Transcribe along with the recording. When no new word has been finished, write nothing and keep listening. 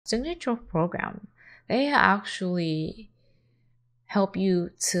signature program, they actually help you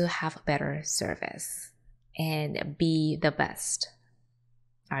to have better service and be the best.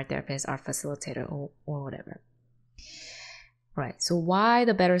 Our therapist, our facilitator, or whatever. Right. So why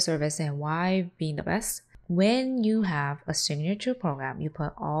the better service and why being the best? When you have a signature program, you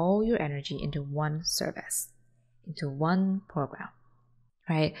put all your energy into one service, into one program,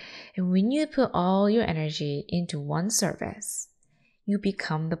 right? And when you put all your energy into one service, you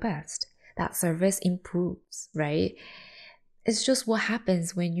become the best. That service improves, right? It's just what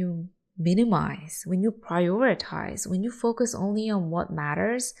happens when you minimize, when you prioritize, when you focus only on what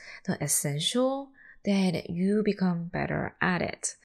matters, the essential, then you become better at it.